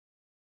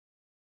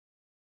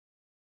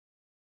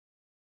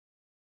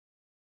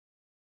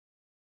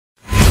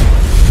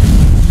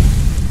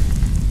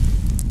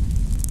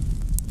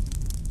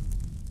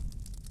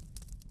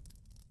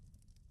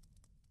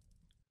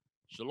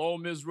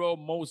Shalom, Israel.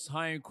 Most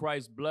high in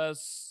Christ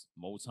bless.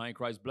 Most high in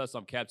Christ bless.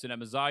 I'm Captain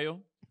Amaziah.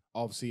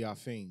 Officer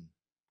Yafim.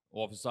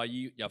 Officer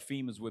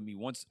Yafim is with me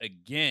once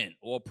again.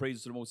 All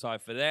praise to the Most High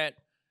for that.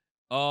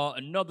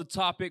 Another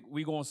topic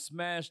we're going to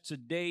smash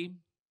today,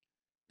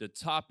 the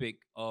topic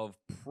of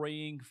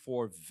praying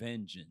for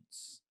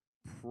vengeance.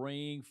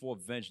 Praying for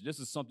vengeance. This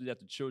is something that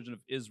the children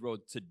of Israel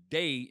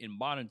today in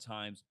modern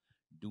times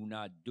do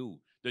not do.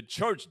 The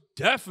church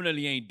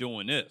definitely ain't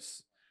doing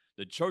this.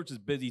 The church is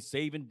busy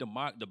saving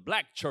the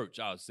black church,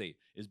 I would say,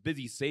 is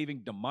busy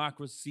saving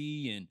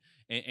democracy.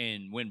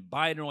 And when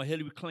Biden or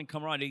Hillary Clinton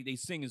come around, they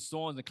singing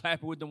songs and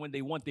clapping with them when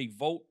they want their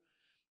vote.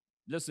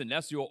 Listen,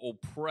 that's your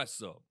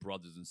oppressor,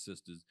 brothers and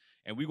sisters.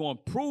 And we're going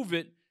to prove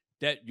it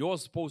that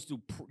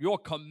you're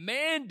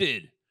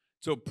commanded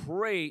to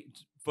pray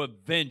for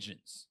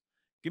vengeance.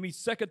 Give me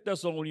 2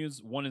 Thessalonians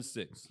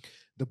 1:6.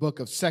 The book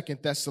of 2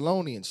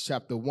 Thessalonians,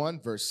 chapter 1,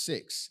 verse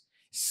 6.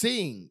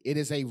 Seeing it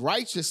is a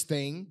righteous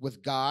thing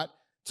with God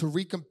to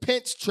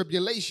recompense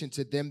tribulation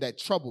to them that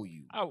trouble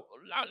you.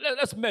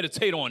 Let's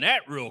meditate on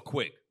that real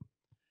quick.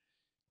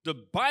 The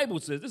Bible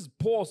says, this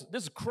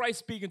is Christ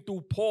speaking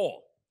through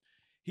Paul.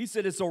 He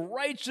said it's a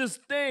righteous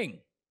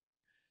thing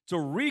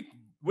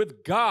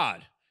with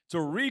God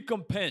to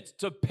recompense,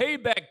 to pay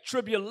back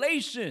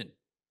tribulation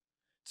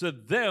to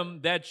them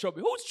that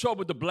trouble. Who's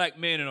troubled the black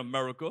man in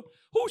America?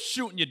 Who's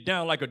shooting you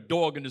down like a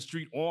dog in the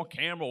street, on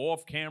camera,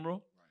 off camera?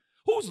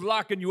 Who's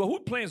locking you up? Who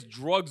plants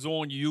drugs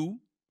on you?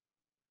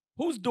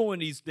 Who's doing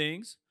these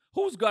things?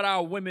 Who's got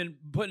our women,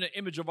 putting an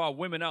image of our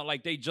women out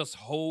like they just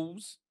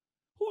hoes?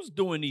 Who's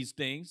doing these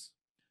things?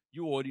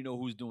 You already know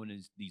who's doing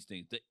these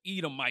things. The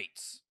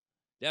Edomites.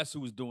 That's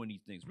who's doing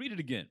these things. Read it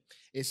again.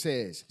 It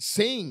says,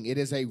 seeing it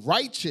is a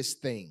righteous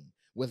thing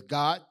with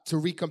God to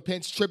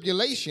recompense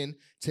tribulation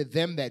to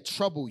them that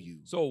trouble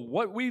you. So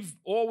what we've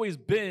always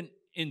been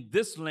in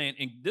this land,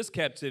 in this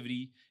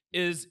captivity,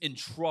 is in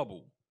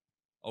trouble.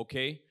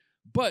 Okay?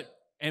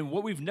 And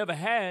what we've never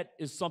had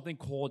is something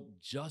called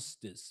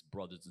justice,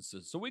 brothers and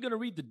sisters. So we're going to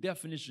read the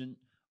definition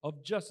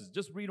of justice.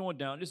 Just read on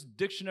down. This is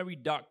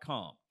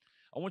dictionary.com.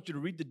 I want you to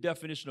read the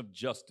definition of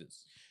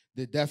justice.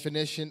 The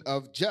definition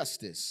of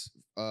justice.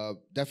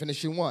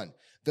 Definition 1.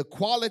 The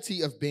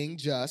quality of being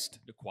just.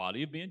 The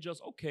quality of being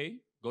just. Okay.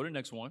 Go to the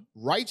next one.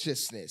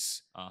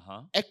 Righteousness.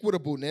 Uh-huh.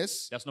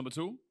 Equitableness. That's number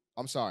 2.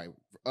 I'm sorry.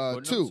 Go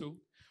to 2.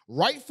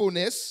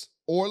 Rightfulness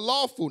or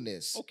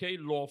lawfulness. Okay,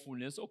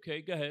 lawfulness.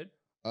 Okay, go ahead.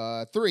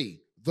 3.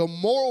 The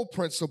moral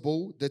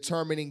principle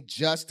determining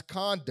just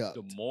conduct.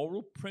 The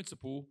moral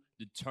principle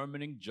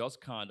determining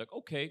just conduct.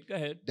 Okay, go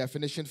ahead.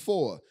 Definition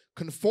 4.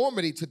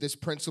 Conformity to this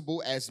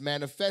principle as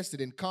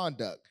manifested in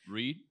conduct.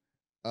 Read.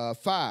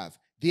 5.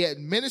 The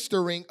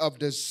administering of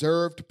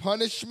deserved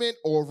punishment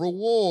or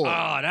reward.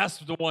 That's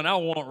the one I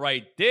want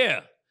right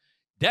there.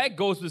 That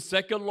goes to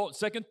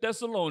 2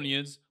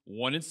 Thessalonians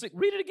 1:6.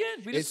 Read it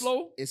again. Read it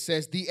slow. It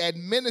says the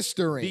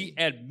administering. The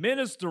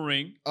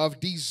administering of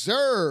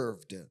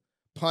deserved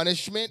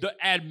punishment.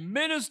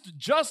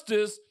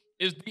 Justice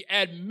is the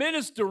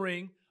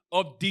administering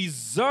of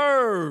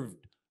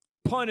deserved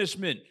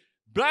punishment.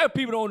 Black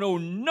people don't know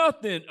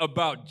nothing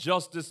about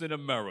justice in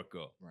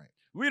America. Right.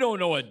 We don't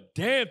know a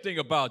damn thing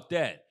about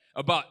that.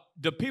 About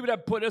the people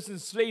that put us in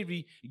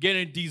slavery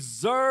getting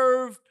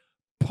deserved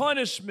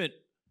punishment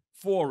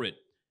for it.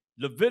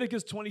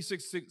 Leviticus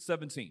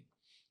 26:17.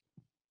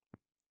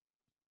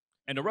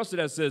 And the rest of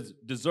that says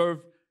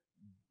deserve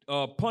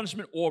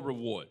punishment or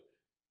reward.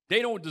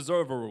 They don't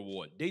deserve a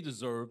reward. They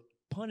deserve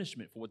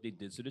punishment for what they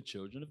did to the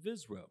children of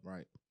Israel.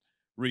 Right.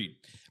 Read.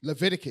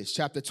 Leviticus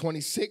chapter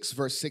 26,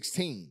 verse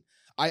 16.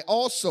 I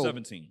also,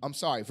 17. I'm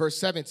sorry, verse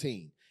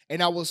 17.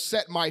 And I will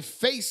set my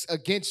face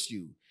against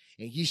you,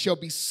 and ye shall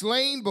be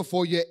slain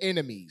before your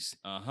enemies.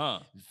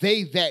 Uh-huh.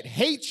 They that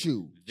hate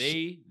you.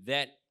 They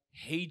that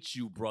hate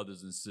you,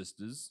 brothers and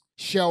sisters,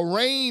 shall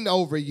reign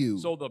over you.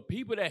 So the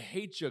people that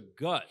hate your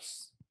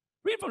guts.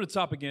 Read from the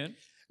top again.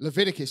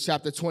 Leviticus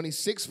chapter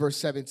 26, verse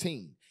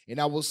 17. And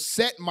I will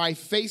set my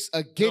face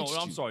against you.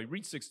 I'm sorry.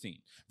 Read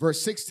 16.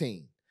 Verse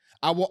 16.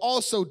 I will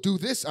also do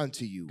this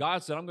unto you.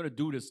 God said, I'm going to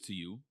do this to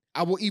you.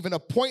 I will even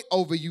appoint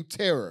over you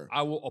terror.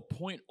 I will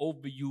appoint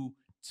over you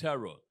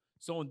terror.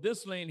 So in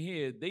this land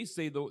here, they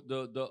say the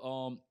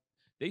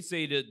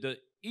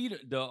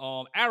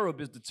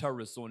Arab is the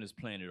terrorist on this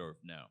planet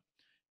Earth now.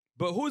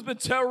 But who's been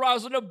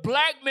terrorizing the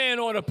black man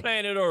on the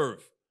planet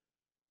Earth?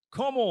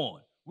 Come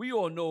on. We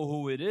all know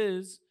who it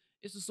is.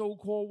 It's the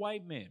so-called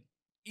white man.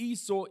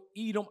 Esau,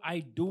 Edom,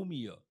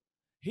 Idumea.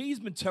 He's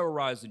been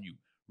terrorizing you.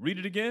 Read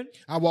it again.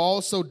 I will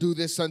also do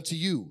this unto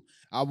you.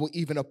 I will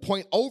even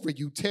appoint over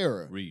you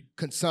terror, Read.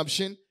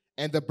 Consumption,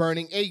 and the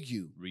burning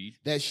ague. Read.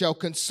 That shall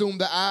consume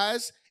the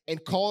eyes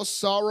and cause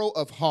sorrow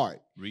of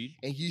heart. Read.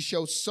 And ye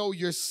shall sow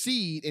your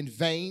seed in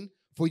vain,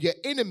 for your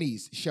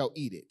enemies shall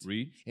eat it.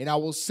 Read. And I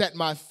will set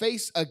my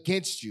face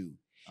against you,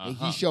 and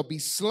ye shall be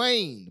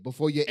slain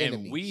before your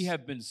enemies. And we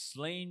have been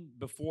slain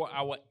before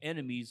our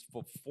enemies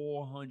for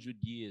 400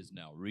 years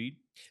now. Read.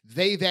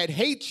 They that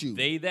hate you.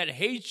 They that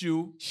hate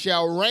you.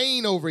 Shall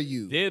reign over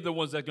you. They're the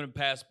ones that are going to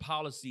pass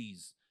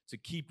policies to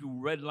keep you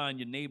redline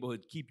your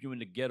neighborhood, keep you in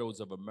the ghettos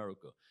of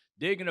America.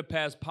 They're going to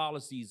pass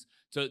policies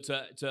to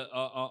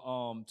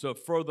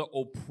further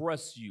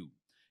oppress you.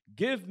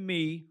 Give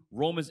me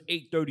Romans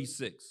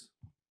 8:36.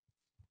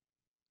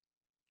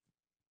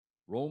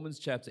 Romans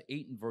chapter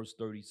 8 and verse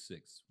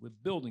 36. We're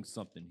building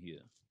something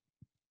here.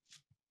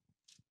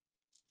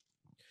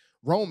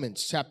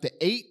 Romans chapter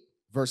 8,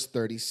 verse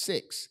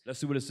 36. Let's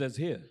see what it says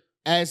here.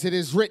 As it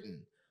is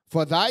written,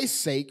 for thy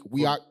sake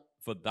we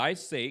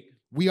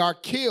are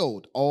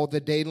killed all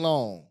the day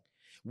long.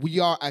 We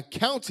are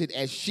accounted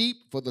as sheep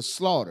for the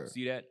slaughter.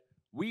 See that?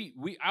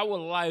 Our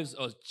lives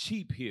are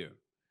cheap here.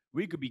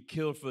 We could be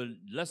killed for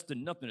less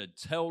than nothing. A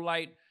tail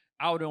light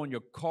out on your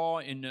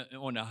car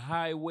on the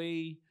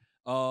highway.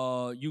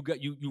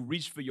 You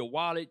reach for your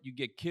wallet, you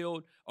get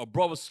killed. A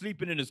brother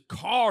sleeping in his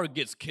car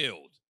gets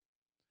killed.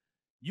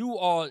 You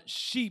are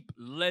sheep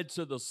led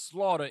to the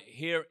slaughter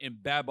here in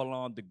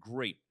Babylon the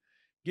Great.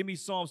 Give me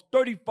Psalms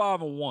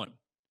 35 and 1.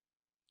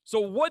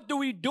 So what do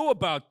we do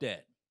about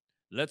that?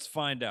 Let's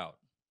find out.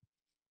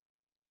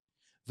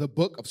 The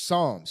book of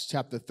Psalms,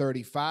 chapter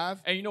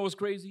 35. And you know what's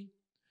crazy?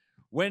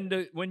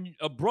 When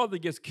a brother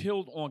gets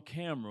killed on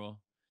camera,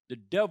 the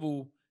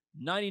devil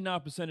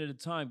 99% of the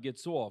time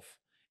gets off,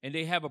 and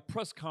they have a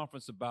press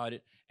conference about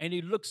it, and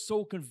they look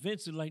so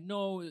convincing, like,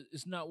 no,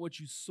 it's not what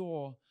you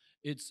saw.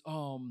 This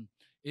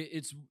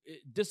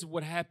is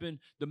what happened.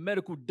 The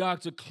medical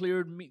doctor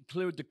cleared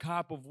the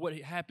cop of what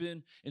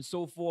happened and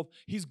so forth.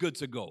 He's good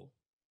to go.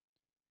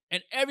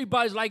 And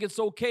everybody's like it's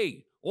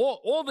okay.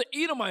 All the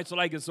Edomites are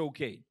like it's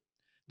okay.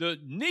 The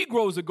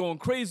Negroes are going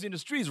crazy in the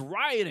streets,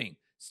 rioting,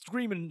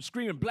 screaming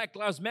Black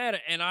Lives Matter,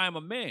 and I am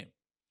a man.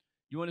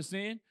 You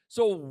understand?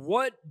 So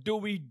what do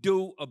we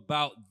do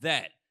about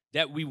that?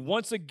 That we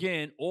once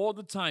again, all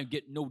the time,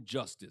 get no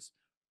justice.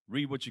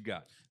 Read what you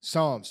got.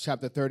 Psalms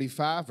chapter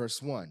 35,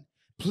 verse 1.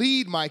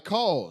 Plead my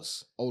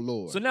cause, O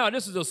Lord. So now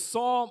this is a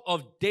psalm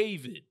of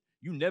David.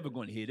 You're never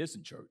going to hear this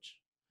in church.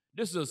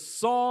 This is a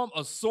psalm,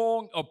 a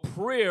song, a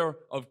prayer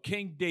of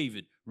King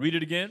David. Read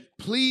it again.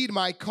 Plead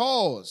my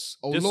cause,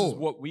 O Lord. This is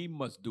what we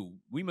must do.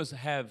 We must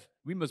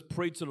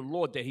pray to the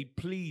Lord that he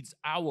pleads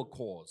our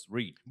cause.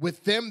 Read.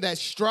 With them that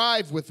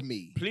strive with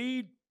me.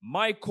 Plead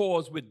my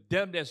cause with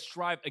them that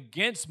strive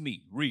against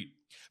me. Read.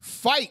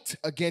 Fight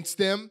against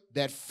them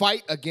that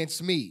fight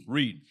against me.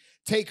 Read.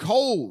 Take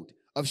hold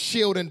of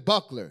shield and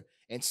buckler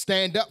and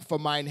stand up for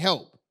mine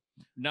help.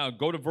 Now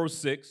go to verse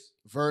 6.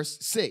 Verse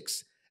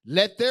 6.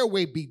 Let their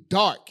way be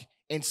dark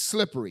and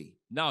slippery.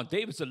 Now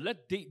David said,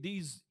 let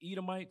these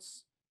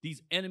Edomites,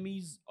 these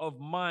enemies of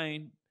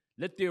mine,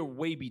 let their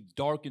way be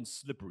dark and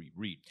slippery.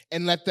 Read.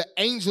 And let the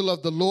angel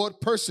of the Lord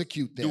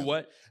persecute them. Do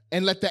what?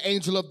 And let the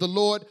angel of the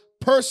Lord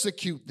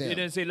persecute them. It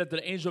didn't say let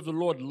the angel of the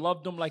Lord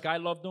love them like I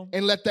love them.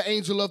 And let the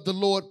angel of the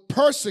Lord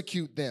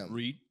persecute them.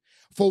 Read.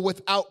 For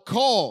without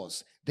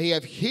cause they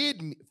have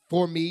hid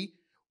for me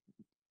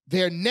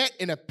their net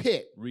in a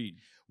pit. Read.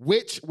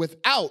 Which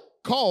without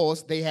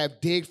cause they have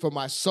digged for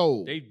my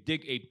soul. They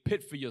dig a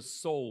pit for your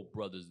soul,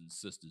 brothers and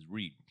sisters.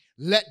 Read.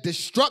 Let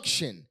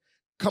destruction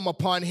come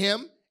upon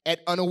him at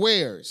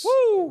unawares.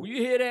 Woo! You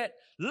hear that?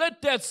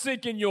 Let that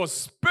sink in your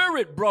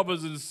spirit,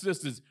 brothers and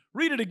sisters.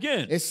 Read it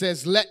again. It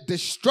says, let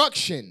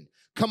destruction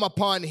come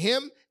upon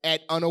him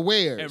at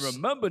unawares. And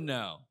remember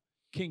now,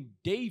 King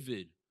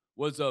David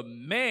was a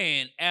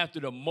man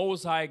after the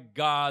Most High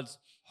God's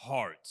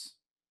heart.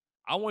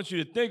 I want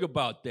you to think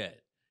about that.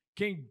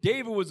 King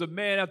David was a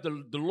man after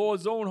the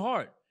Lord's own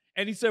heart.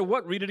 And he said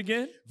what? Read it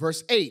again.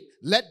 Verse 8,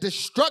 let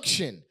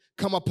destruction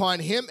come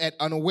upon him at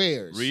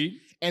unawares. Read.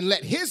 And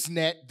let his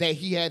net that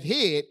he hath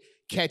hid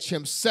catch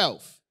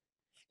himself.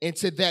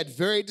 Into that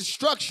very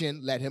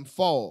destruction, let him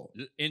fall.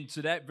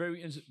 Into that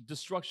very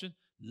destruction,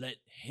 let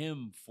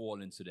him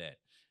fall into that.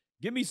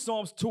 Give me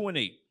Psalms 2 and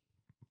 8.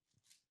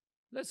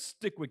 Let's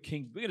stick with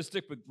King. We're going to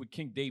stick with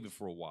King David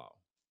for a while.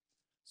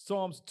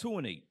 Psalms 2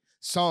 and 8.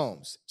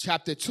 Psalms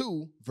chapter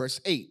 2,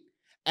 verse 8.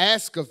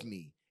 Ask of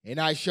me, and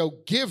I shall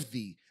give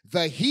thee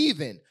the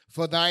heathen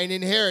for thine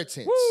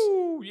inheritance.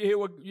 Woo!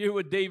 You hear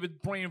what David's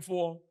praying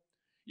for?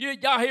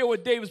 Y'all hear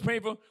what David's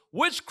praying for?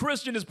 Which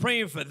Christian is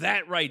praying for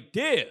that right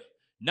there?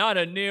 Not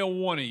a near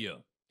one of you.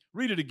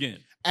 Read it again.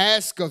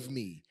 Ask of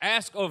me.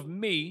 Ask of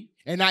me.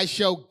 And I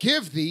shall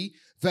give thee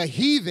the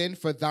heathen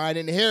for thine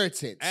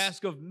inheritance.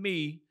 Ask of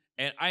me,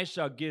 and I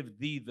shall give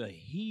thee the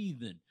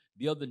heathen,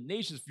 the other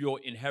nations for your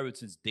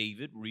inheritance,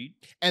 David. Read.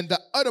 And the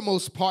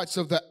uttermost parts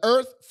of the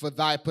earth for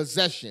thy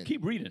possession.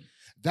 Keep reading.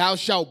 Thou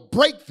shalt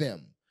break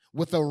them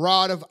with a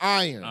rod of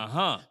iron.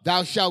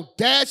 Thou shalt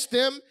dash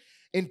them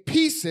in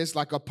pieces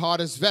like a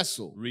potter's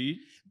vessel. Read.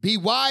 Be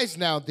wise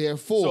now,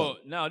 therefore. So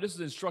now this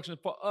is instruction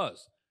for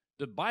us.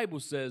 The Bible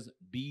says,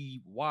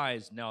 be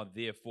wise now,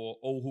 therefore,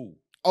 O who?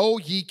 O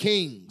ye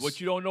kings.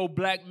 What you don't know,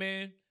 black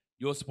man?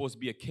 You're supposed to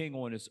be a king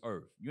on this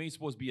earth. You ain't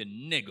supposed to be a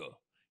nigger.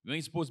 You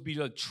ain't supposed to be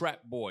a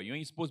trap boy. You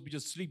ain't supposed to be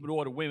just sleeping with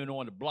all the women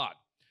on the block.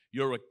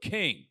 You're a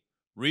king.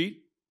 Read.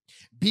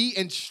 Be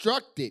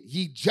instructed,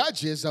 ye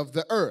judges of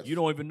the earth. You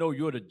don't even know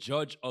you're the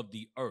judge of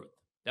the earth.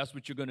 That's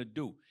what you're going to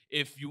do.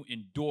 if you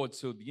endure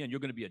till the end. You're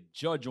going to be a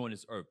judge on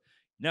this earth.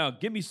 Now,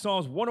 give me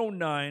Psalms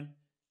 109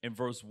 and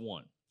verse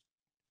 1.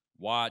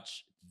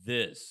 Watch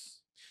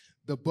this.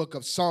 The book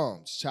of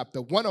Psalms,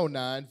 chapter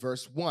 109,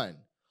 verse 1.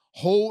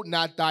 Hold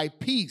not thy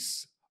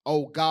peace,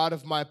 O God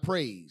of my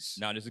praise.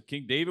 Now, this is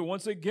King David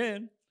once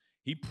again.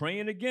 He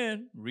praying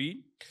again.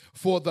 Read.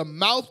 For the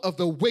mouth of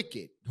the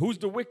wicked. Who's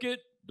the wicked?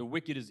 The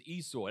wicked is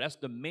Esau. That's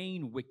the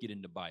main wicked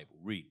in the Bible.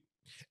 Read.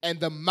 And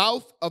the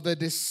mouth of the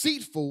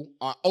deceitful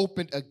are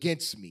opened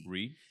against me.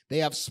 Read. They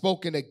have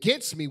spoken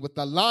against me with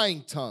a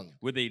lying tongue.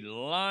 With a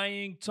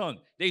lying tongue.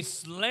 They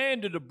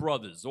slander the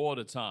brothers all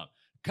the time.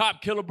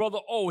 Cop kill a brother.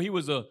 Oh, he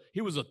was a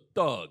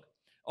thug.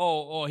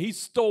 Oh, he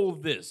stole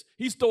this.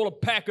 He stole a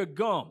pack of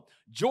gum.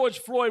 George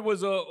Floyd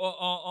was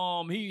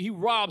he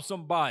robbed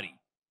somebody.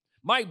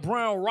 Mike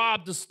Brown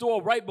robbed the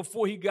store right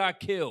before he got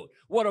killed.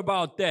 What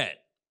about that?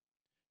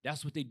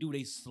 That's what they do.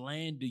 They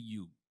slander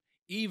you.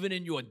 Even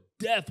in your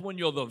death, when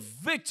you're the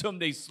victim,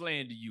 they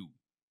slander you.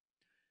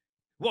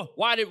 Well,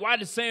 why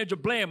did Sandra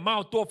Bland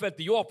mouth off at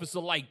the officer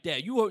like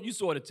that? You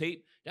saw the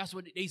tape. That's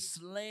what they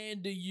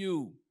slander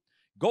you.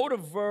 Go to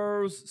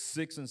verse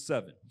 6 and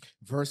 7.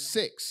 Verse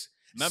 6.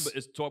 Remember,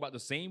 it's talking about the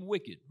same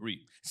wicked. Read.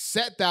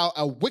 Set thou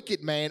a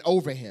wicked man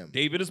over him.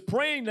 David is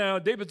praying now.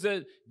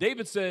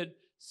 David said,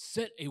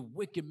 set a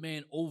wicked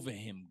man over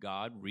him,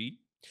 God. Read.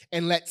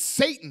 And let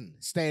Satan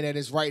stand at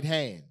his right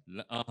hand.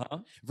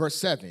 Verse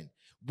 7.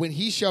 When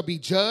he shall be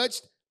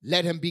judged,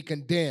 let him be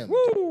condemned.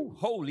 Woo!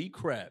 Holy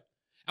crap.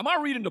 Am I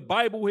reading the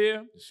Bible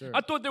here? Sure.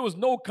 I thought there was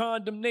no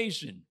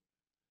condemnation.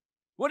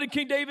 What did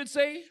King David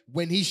say?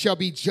 When he shall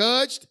be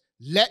judged,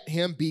 let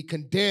him be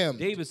condemned.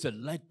 David said,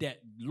 let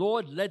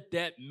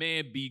that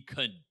man be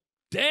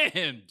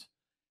condemned.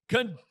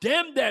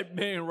 Condemn that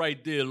man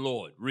right there,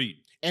 Lord. Read.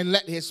 And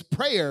let his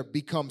prayer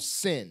become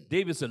sin.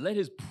 David said, let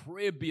his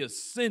prayer be a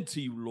sin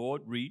to you,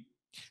 Lord. Read.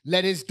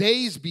 Let his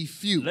days be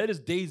few. Let his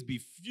days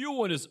be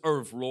few on this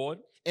earth, Lord.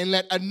 And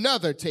let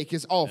another take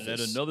his office. And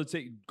let another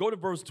go to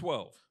verse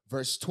 12.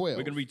 Verse 12.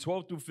 We're going to read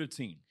 12 through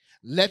 15.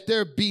 Let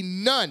there be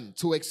none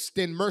to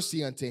extend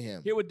mercy unto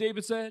him. Hear what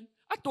David said?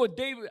 I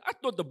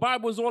thought the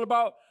Bible was all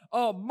about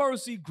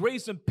mercy,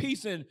 grace, and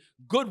peace and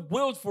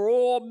goodwill for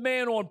all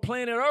men on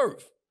planet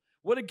earth.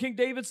 What did King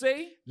David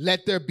say?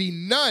 Let there be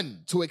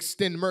none to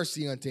extend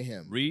mercy unto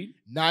him. Read.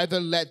 Neither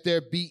let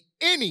there be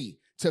any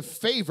to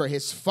favor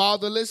his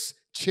fatherless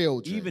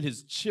children. Even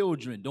his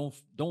children,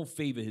 don't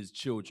favor his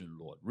children,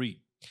 Lord. Read.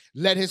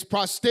 Let his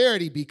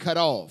posterity be cut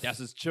off. That's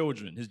his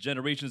children, his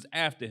generations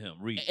after him.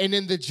 Read. And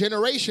in the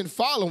generation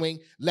following,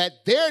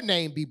 let their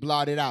name be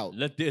blotted out.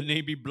 Let their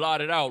name be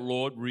blotted out,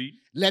 Lord. Read.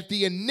 Let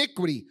the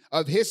iniquity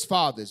of his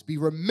fathers be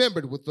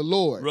remembered with the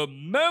Lord.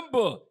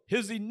 Remember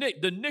the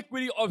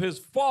iniquity of his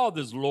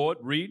fathers, Lord.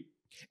 Read.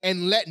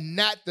 And let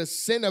not the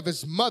sin of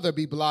his mother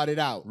be blotted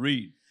out.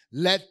 Read.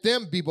 Let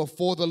them be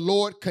before the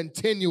Lord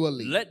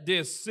continually. Let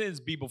their sins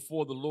be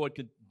before the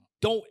Lord.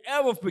 Don't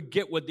ever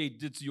forget what they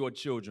did to your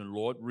children,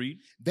 Lord. Read.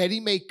 That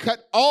he may cut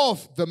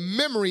off the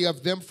memory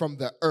of them from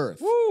the earth.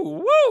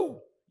 Woo,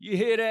 woo. You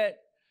hear that?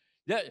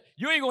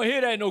 You ain't going to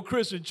hear that in no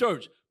Christian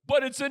church,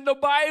 but it's in the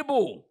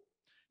Bible.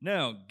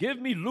 Now,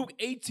 give me Luke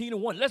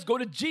 18:1. Let's go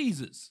to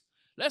Jesus.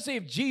 Let's say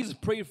if Jesus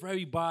prayed for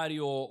everybody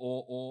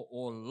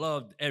or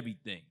loved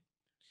everything.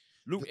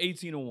 Luke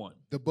 18:1.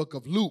 The book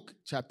of Luke,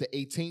 chapter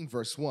 18,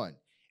 verse 1.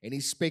 And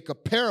he spake a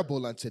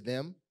parable unto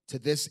them to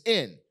this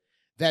end,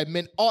 that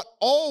men ought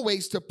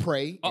always to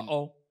pray.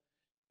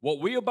 What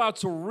we about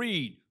to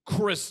read,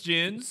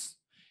 Christians,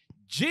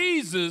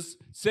 Jesus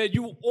said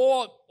you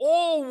ought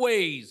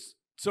always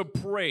to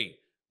pray.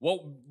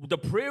 Well, the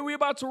prayer we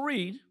about to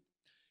read,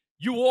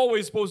 you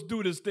always supposed to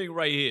do this thing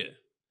right here.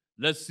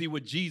 Let's see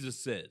what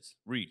Jesus says.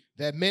 Read.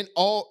 That men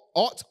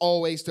ought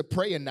always to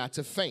pray and not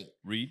to faint.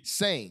 Read.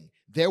 Saying,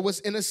 there was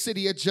in a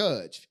city a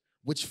judge,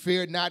 which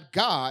feared not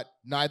God,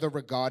 neither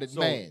regarded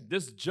man.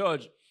 This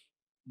judge,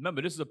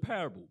 remember, this is a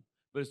parable,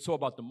 but it's talking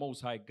about the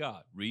Most High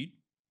God. Read.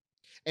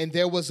 And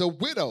there was a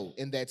widow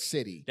in that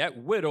city. That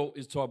widow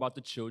is talking about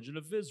the children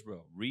of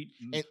Israel. Read.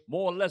 And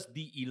more or less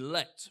the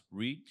elect.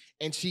 Read.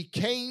 And she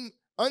came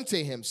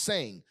unto him,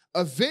 saying,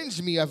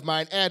 avenge me of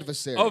mine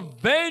adversary.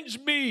 Avenge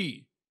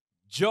me,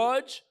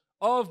 judge,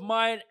 of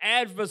mine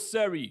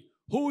adversary.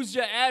 Who's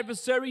your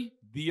adversary?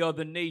 The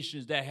other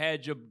nations that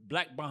had your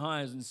black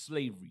behinds in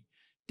slavery.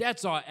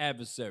 That's our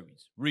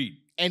adversaries. Read.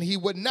 And he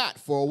would not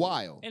for a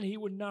while. And he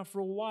would not for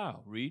a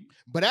while. Read.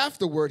 But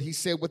afterward he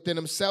said within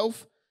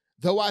himself,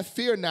 though I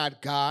fear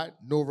not God,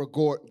 nor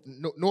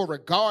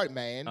regard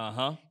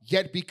man,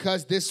 yet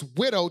because this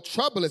widow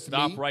troubleth me.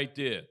 Stop right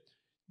there.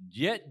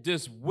 Yet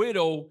this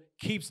widow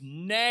keeps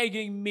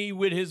nagging me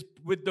with the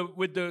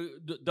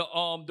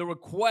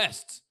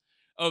request.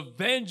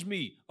 Avenge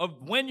me.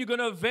 When you're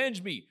gonna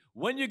avenge me?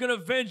 When you're gonna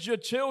avenge your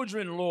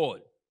children,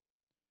 Lord?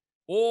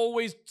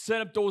 Always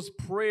send up those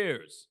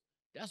prayers.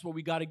 That's what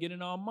we got to get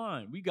in our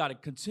mind. We got to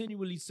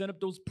continually send up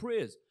those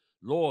prayers.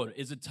 Lord,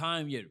 is it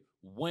time yet?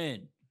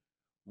 When?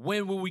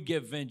 When will we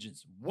get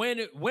vengeance? When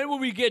will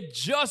we get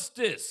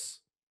justice?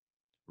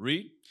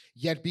 Read.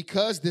 Yet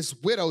because this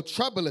widow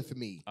troubleth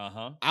me,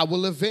 Uh-huh. I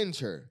will avenge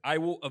her. I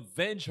will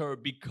avenge her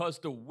because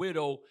the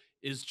widow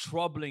is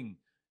troubling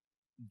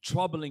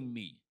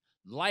me.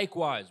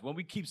 Likewise, when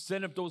we keep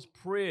sending up those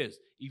prayers,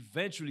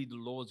 eventually the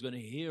Lord's going to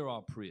hear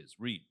our prayers.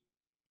 Read.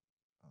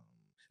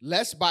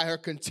 Lest by her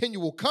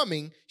continual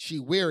coming she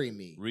weary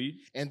me. Read.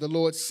 And the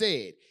Lord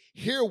said,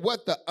 hear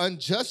what the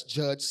unjust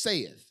judge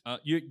saith.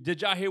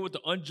 Did y'all hear what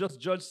the unjust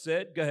judge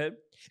said? Go ahead.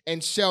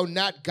 And shall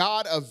not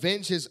God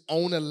avenge his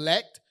own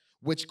elect,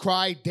 which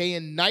cry day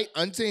and night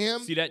unto him?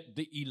 See that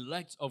the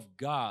elect of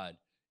God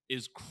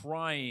is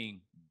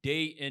crying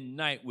day and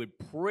night with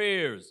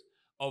prayers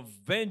of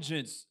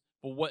vengeance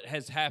for what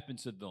has happened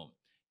to them.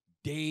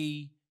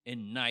 Day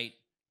and night,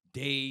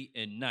 day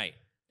and night.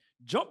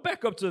 Jump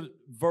back up to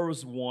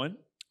verse 1.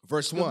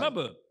 Verse 1.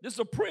 Remember, this is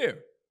a prayer.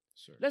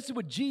 Sure. Let's see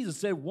what Jesus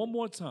said one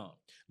more time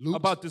Luke,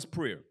 about this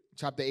prayer.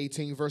 Chapter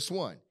 18, verse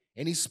 1.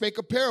 And he spake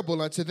a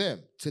parable unto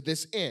them to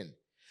this end,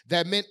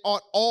 that men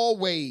ought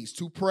always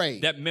to pray.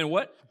 That meant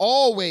what?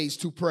 Always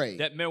to pray.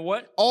 That meant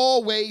what?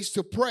 Always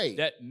to pray.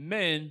 That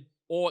men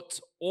ought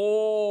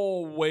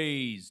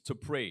always to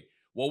pray.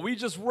 What we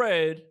just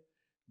read,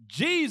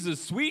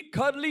 Jesus, sweet,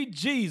 cuddly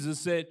Jesus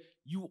said,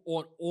 you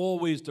ought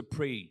always to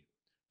pray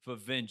for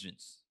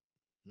vengeance.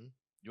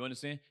 You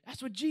understand?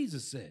 That's what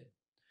Jesus said.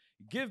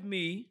 Give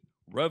me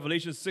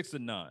Revelation 6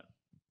 and 9.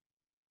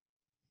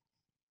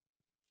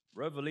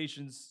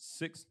 Revelation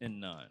 6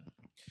 and 9.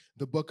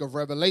 The book of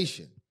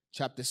Revelation,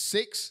 chapter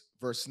 6,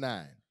 verse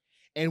 9.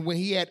 And when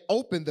he had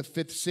opened the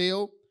fifth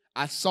seal,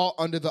 I saw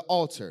under the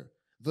altar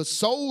the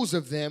souls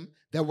of them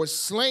that were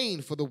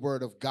slain for the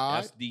word of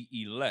God. That's the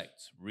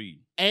elect.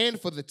 Read.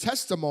 And for the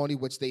testimony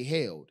which they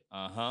held.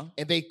 Uh-huh.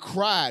 And they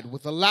cried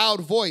with a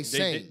loud voice,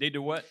 saying. They did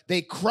what?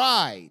 They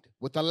cried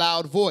with a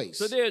loud voice.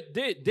 So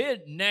they're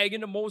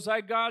nagging the Most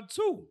High God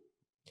too.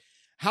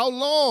 How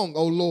long,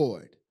 O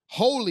Lord,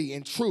 holy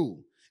and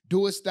true,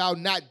 doest thou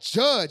not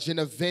judge and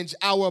avenge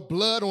our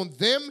blood on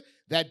them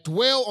that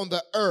dwell on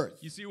the earth?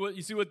 You see what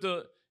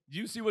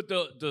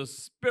the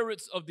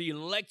spirits of the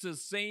elect are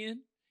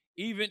saying?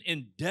 Even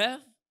in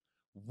death,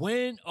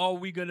 when are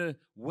you gonna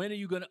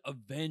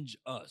avenge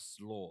us,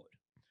 Lord?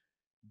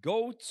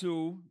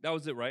 That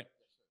was it, right?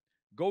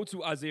 Go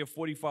to Isaiah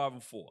 45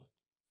 and 4.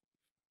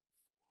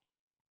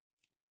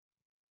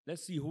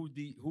 Let's see who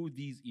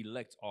these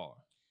elect are.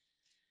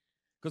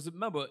 Because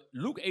remember,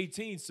 Luke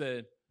 18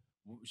 said,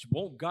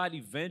 won't God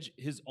avenge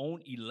his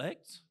own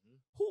elect?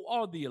 Who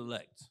are the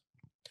elect?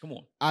 Come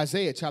on.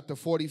 Isaiah chapter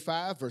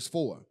 45, verse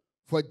 4.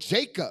 For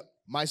Jacob,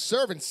 my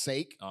servant's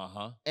sake,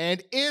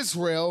 and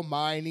Israel,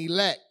 mine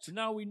elect. So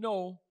now we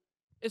know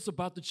it's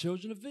about the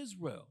children of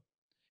Israel.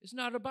 It's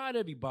not about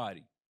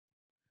everybody.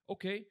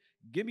 Okay,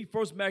 give me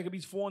 1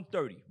 Maccabees 4 and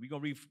 30. We're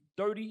going to read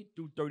 30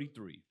 through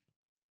 33.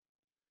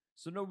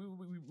 So no,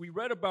 we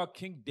read about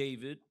King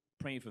David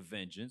praying for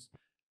vengeance.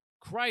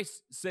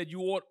 Christ said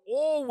you ought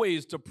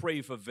always to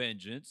pray for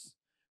vengeance.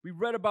 We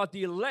read about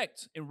the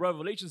elect in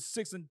Revelation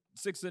 6 and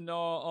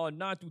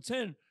 9 through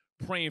 10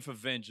 praying for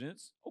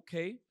vengeance.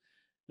 Okay,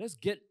 let's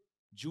get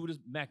Judas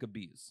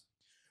Maccabees.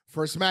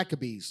 1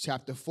 Maccabees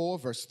chapter 4,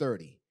 verse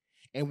 30.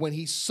 And when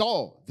he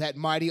saw that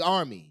mighty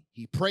army,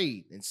 he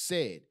prayed and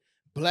said,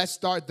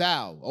 Blessed art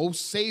thou, O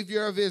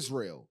Savior of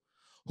Israel,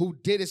 who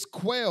didst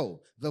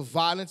quell the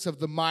violence of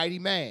the mighty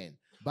man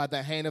by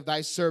the hand of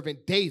thy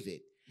servant David.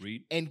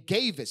 Read. And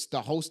gavest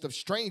the host of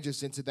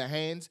strangers into the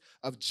hands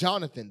of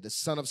Jonathan, the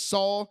son of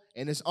Saul,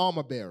 and his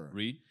armor bearer.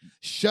 Read.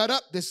 Shut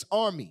up this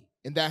army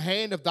in the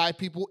hand of thy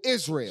people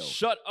Israel.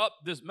 Shut up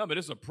this. Remember,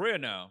 this is a prayer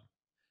now.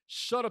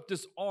 Shut up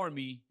this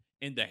army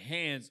in the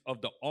hands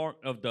of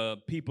the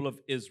people of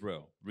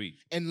Israel. Read.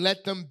 And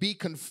let them be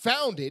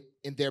confounded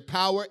in their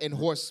power and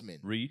horsemen.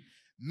 Read.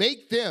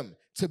 Make them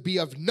to be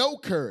of no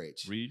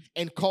courage. Read.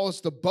 And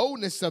cause the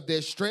boldness of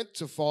their strength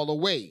to fall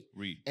away.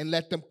 Read. And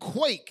let them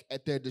quake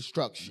at their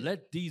destruction.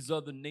 Let these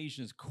other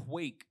nations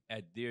quake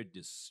at their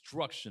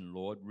destruction,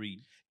 Lord.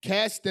 Read.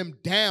 Cast them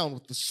down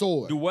with the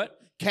sword. Do what?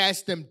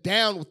 Cast them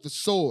down with the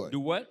sword. Do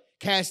what?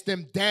 Cast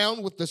them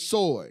down with the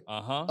sword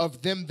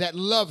of them that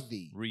love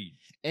thee. Read.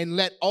 And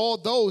let all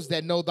those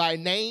that know thy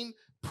name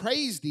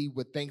praise thee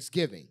with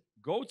thanksgiving.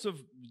 Go to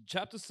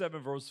chapter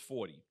 7, verse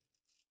 40.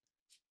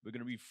 We're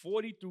going to read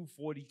 40 through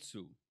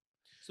 42.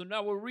 So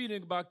now we're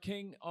reading about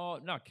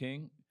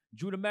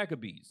Judah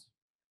Maccabees.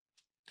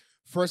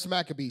 1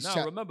 Maccabees.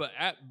 Now remember,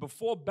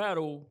 before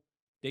battle,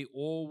 they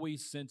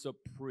always sent up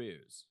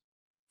prayers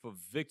for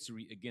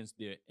victory against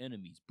their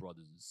enemies,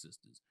 brothers and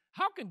sisters.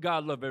 How can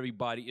God love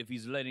everybody if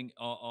he's letting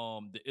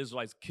the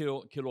Israelites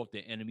kill off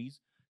their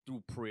enemies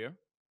through prayer?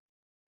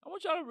 I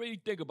want y'all to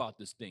really think about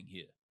this thing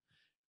here.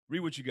 Read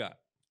what you got.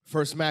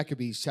 1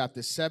 Maccabees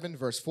chapter 7,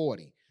 verse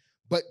 40.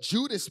 But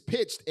Judas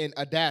pitched in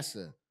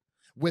Adasa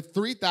with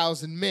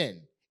 3,000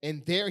 men,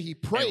 and there he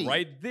prayed. And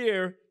right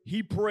there,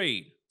 he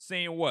prayed,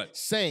 saying what?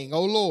 Saying,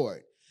 O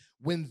Lord,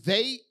 when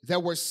they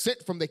that were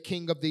sent from the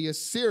king of the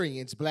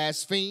Assyrians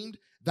blasphemed,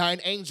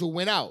 thine angel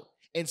went out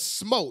and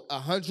smote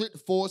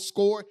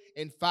 180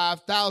 and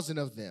 5,000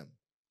 of them.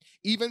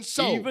 Even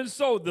so, Even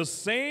so, the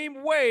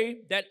same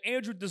way that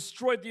Andrew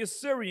destroyed the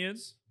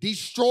Assyrians.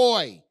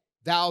 destroy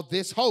thou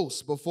this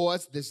host before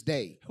us this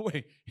day.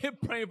 Wait, they're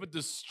praying for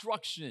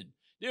destruction.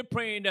 They're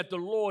praying that the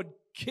Lord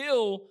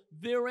kill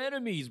their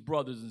enemies,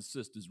 brothers and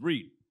sisters.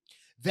 Read.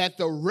 That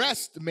the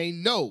rest may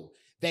know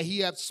that he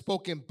hath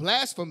spoken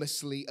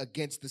blasphemously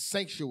against the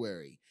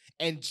sanctuary,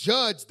 and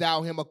judge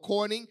thou him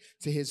according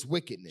to his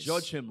wickedness.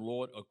 Judge him,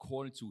 Lord,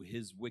 according to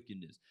his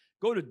wickedness.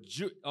 Go to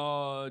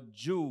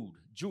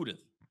Judith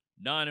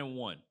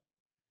 9:1.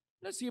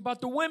 Let's see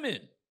about the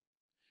women.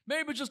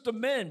 Maybe just the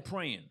men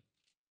praying.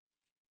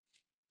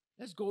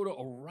 Let's go to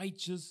a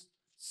righteous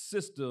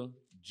sister,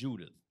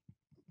 Judith.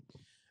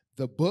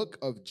 The book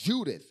of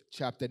Judith,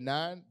 chapter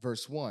 9,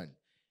 verse 1.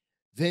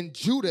 Then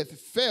Judith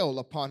fell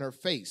upon her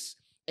face,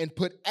 and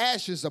put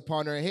ashes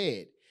upon her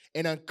head,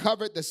 and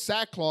uncovered the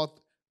sackcloth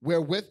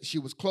wherewith she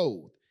was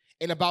clothed.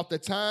 And about the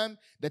time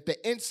that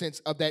the incense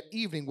of that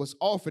evening was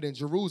offered in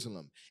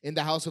Jerusalem, in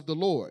the house of the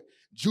Lord,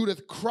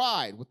 Judith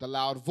cried with a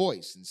loud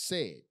voice and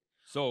said,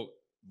 So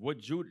what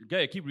Judith, go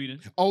ahead, keep reading.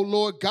 O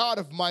Lord God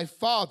of my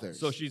fathers.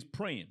 So she's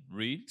praying.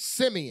 Read.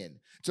 Simeon,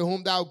 to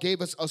whom thou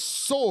gavest a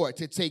sword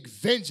to take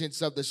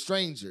vengeance of the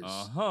strangers,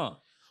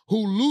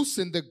 who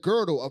loosened the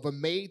girdle of a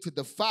maid to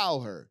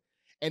defile her,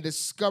 and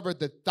discovered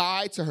the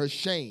thigh to her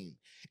shame,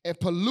 and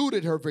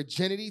polluted her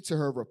virginity to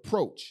her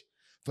reproach.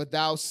 For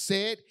thou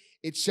said,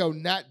 it shall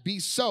not be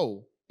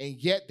so, and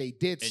yet they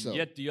did so. And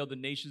yet the other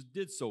nations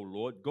did so,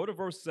 Lord. Go to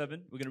verse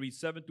 7. We're going to read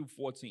 7 through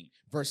 14.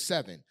 Verse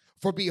 7.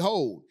 For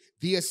behold,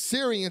 the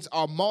Assyrians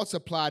are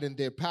multiplied in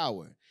their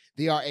power.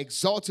 They are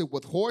exalted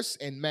with horse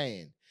and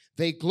man.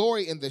 They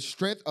glory in the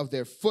strength of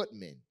their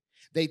footmen.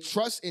 They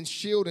trust in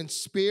shield and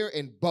spear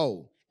and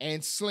bow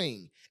and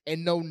sling,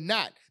 and know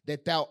not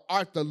that thou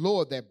art the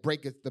Lord that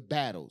breaketh the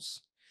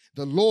battles.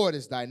 The Lord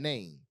is thy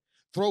name.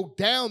 Throw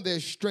down their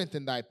strength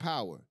in thy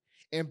power,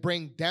 and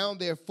bring down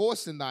their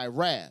force in thy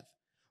wrath.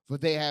 For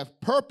they have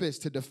purpose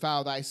to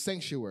defile thy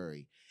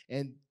sanctuary,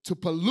 and to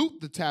pollute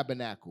the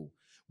tabernacle,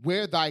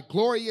 where thy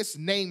glorious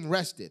name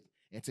resteth,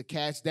 and to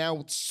cast down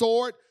with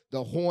sword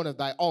the horn of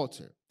thy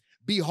altar.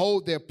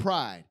 Behold their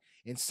pride,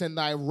 and send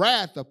thy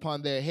wrath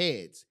upon their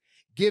heads.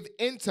 Give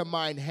into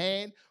mine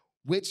hand,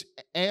 which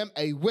am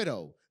a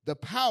widow, the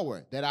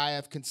power that I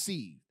have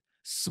conceived.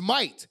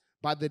 Smite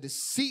by the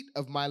deceit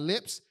of my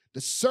lips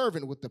the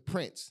servant with the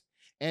prince,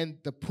 and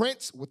the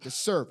prince with the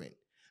servant.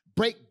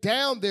 Break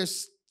down their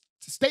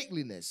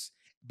stateliness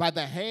by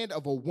the hand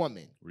of a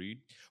woman. Read.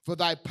 For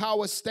thy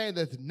power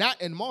standeth not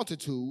in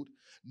multitude,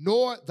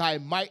 nor thy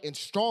might in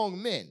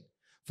strong men.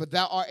 For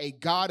thou art a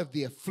God of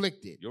the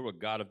afflicted. You're a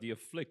God of the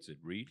afflicted.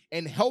 Read.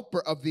 And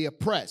helper of the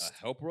oppressed.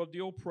 A helper of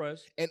the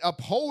oppressed. An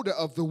upholder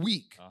of the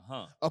weak.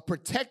 A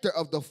protector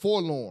of the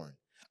forlorn.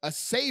 A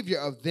savior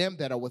of them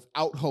that are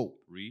without hope.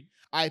 Read.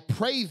 I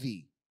pray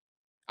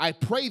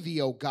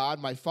thee, O God,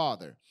 my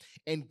Father,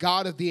 and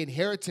God of the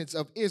inheritance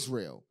of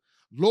Israel,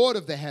 Lord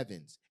of the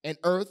heavens and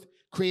earth,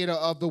 creator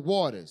of the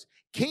waters,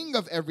 King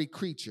of every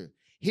creature,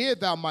 hear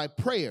thou my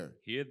prayer.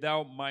 Hear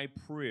thou my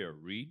prayer.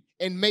 Read.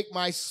 And make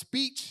my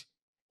speech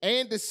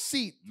and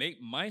deceit.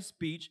 Make my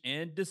speech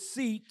and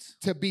deceit.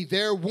 To be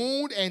their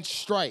wound and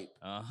stripe.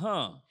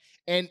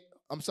 And,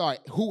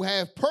 who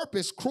have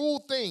purposed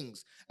cruel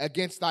things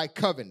against thy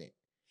covenant,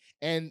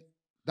 and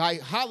thy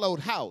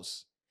hallowed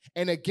house,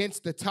 and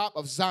against the top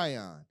of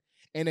Zion,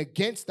 and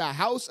against the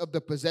house of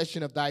the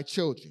possession of thy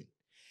children,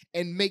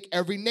 and make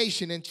every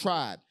nation and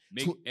tribe.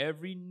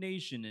 Every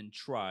nation and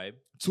tribe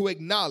to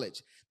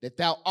acknowledge that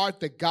thou art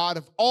the God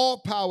of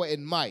all power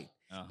and might,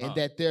 and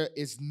that there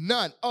is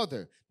none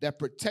other that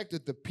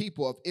protected the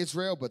people of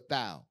Israel but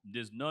thou.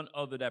 There's none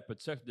other that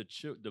protected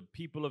the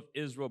people of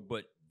Israel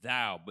but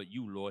thou, but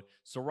you, Lord.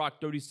 Sirach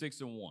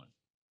 36:1.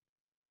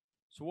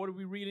 So what are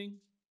we reading?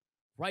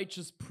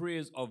 Righteous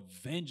prayers of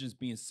vengeance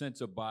being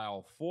sent up by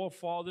our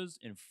forefathers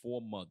and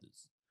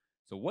foremothers.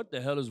 So what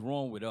the hell is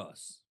wrong with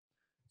us?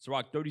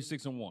 Sirach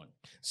 36:1.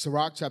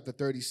 Sirach chapter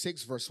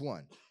 36, verse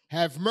 1.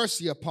 Have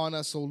mercy upon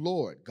us, O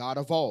Lord, God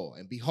of all,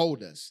 and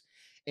behold us,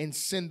 and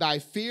send thy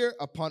fear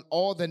upon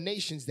all the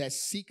nations that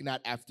seek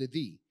not after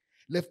thee.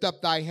 Lift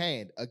up thy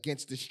hand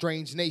against the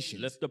strange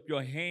nations. Lift up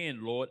your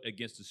hand, Lord,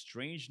 against the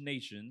strange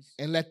nations.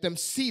 And let them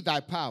see thy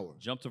power.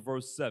 Jump to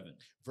verse 7.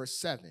 Verse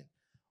 7.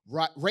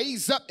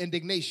 Raise up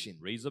indignation.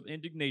 Raise up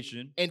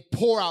indignation. And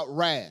pour out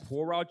wrath.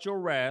 Pour out your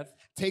wrath.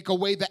 Take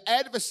away the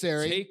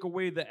adversary. Take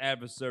away the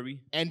adversary.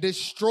 And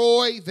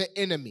destroy the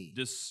enemy.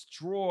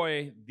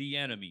 Destroy the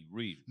enemy.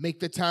 Read.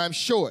 Make the time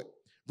short.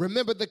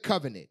 Remember the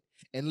covenant.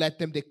 And let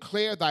them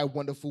declare thy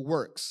wonderful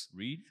works.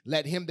 Read.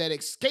 Let him that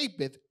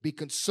escapeth be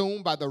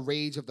consumed by the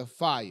rage of the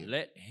fire.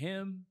 Let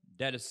him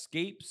that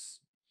escapes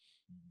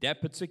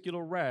that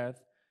particular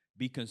wrath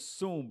be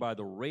consumed by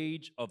the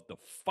rage of the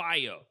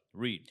fire.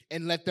 Read.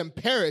 And let them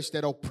perish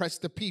that oppress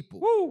the people.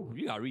 Woo!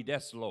 You gotta read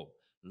that slow.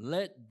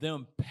 Let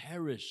them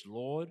perish,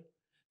 Lord,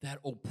 that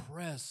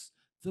oppress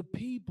the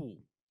people.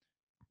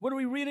 What are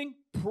we reading?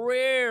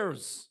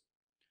 Prayers.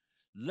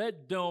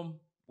 Let them,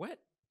 what?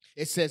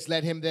 It says,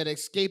 let him that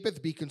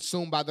escapeth be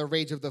consumed by the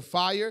rage of the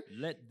fire.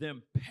 Let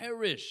them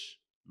perish,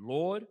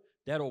 Lord,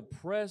 that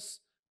oppress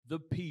the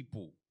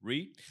people.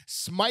 Read.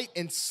 Smite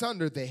and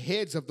sunder the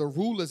heads of the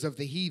rulers of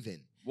the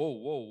heathen. Whoa,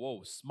 whoa,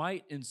 whoa.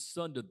 Smite and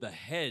sunder the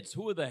heads.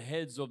 Who are the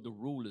heads of the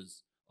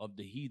rulers of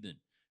the heathen?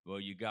 Well,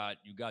 you got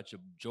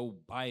your Joe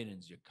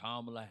Bidens, your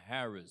Kamala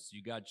Harris,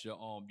 you got your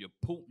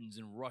Putins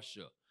in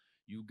Russia,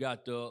 you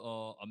got the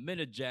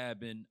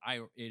Ahmadinejad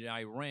in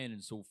Iran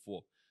and so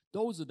forth.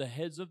 Those are the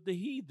heads of the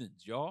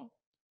heathens, y'all.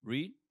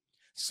 Read.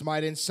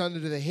 Smite and sunder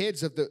the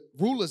heads of the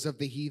rulers of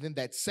the heathen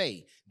that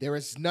say, there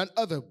is none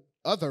other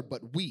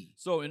but we.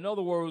 So in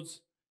other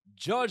words,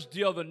 judge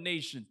the other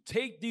nations.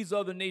 Take these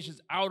other nations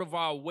out of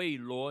our way,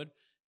 Lord.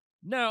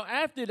 Now,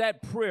 after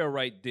that prayer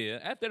right there,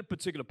 after that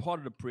particular part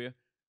of the prayer,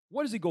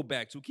 what does he go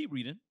back to? Keep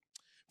reading.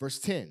 Verse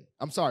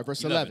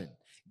 11.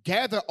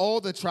 Gather all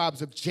the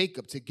tribes of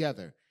Jacob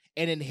together,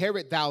 and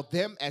inherit thou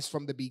them as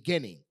from the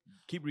beginning.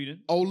 Keep reading.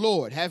 O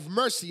Lord, have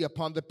mercy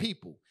upon the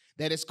people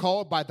that is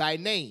called by thy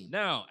name.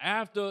 Now,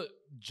 after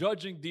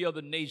judging the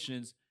other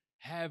nations,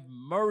 have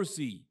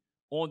mercy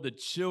on the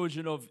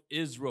children of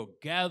Israel.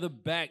 Gather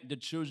back the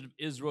children of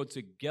Israel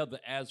together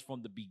as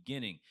from the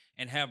beginning,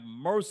 and have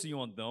mercy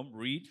on them.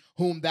 Read.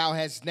 Whom thou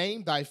hast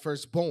named thy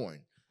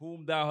firstborn.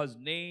 Whom thou hast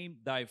named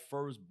thy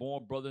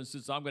firstborn. Brother and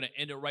sister, I'm going to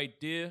end it right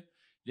there.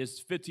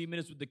 This 15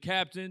 minutes with the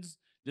captains.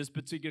 This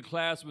particular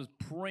class was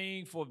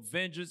praying for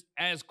vengeance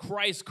as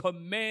Christ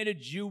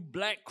commanded you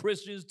black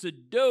Christians to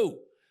do.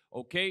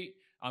 Okay?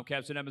 I'm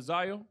Captain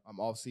Amaziah. I'm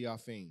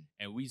Al-Siafin.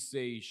 And we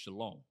say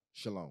shalom.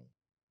 Shalom.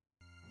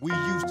 We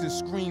used to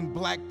scream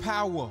black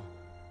power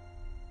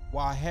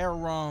while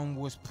Heron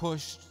was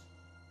pushed.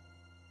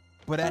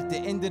 But at the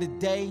end of the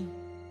day,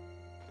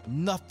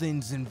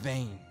 nothing's in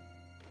vain.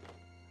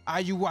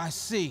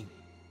 IUIC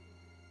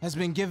has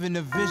been given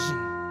a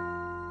vision.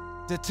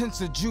 The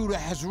tents of Judah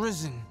has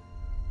risen.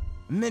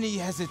 Many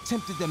has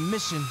attempted the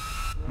mission.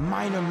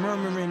 Minor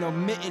murmuring,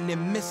 omitting,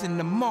 and missing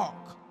the mark.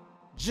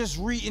 Just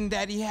reading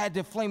that he had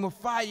the flame of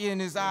fire in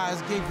his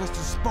eyes gave us the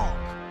spark.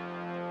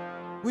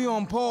 We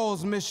on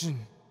Paul's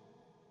mission.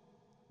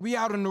 We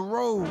out on the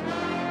road,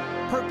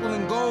 purple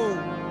and gold.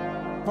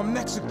 From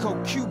Mexico,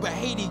 Cuba,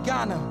 Haiti,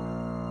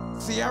 Ghana,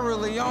 Sierra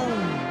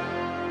Leone.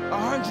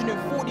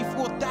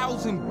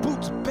 144,000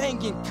 boots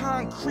banging,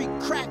 concrete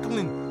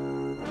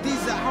crackling.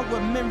 These are our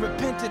men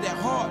repented at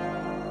heart.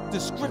 The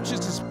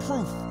scriptures is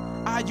proof.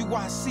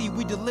 IUIC,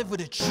 we deliver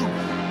the truth.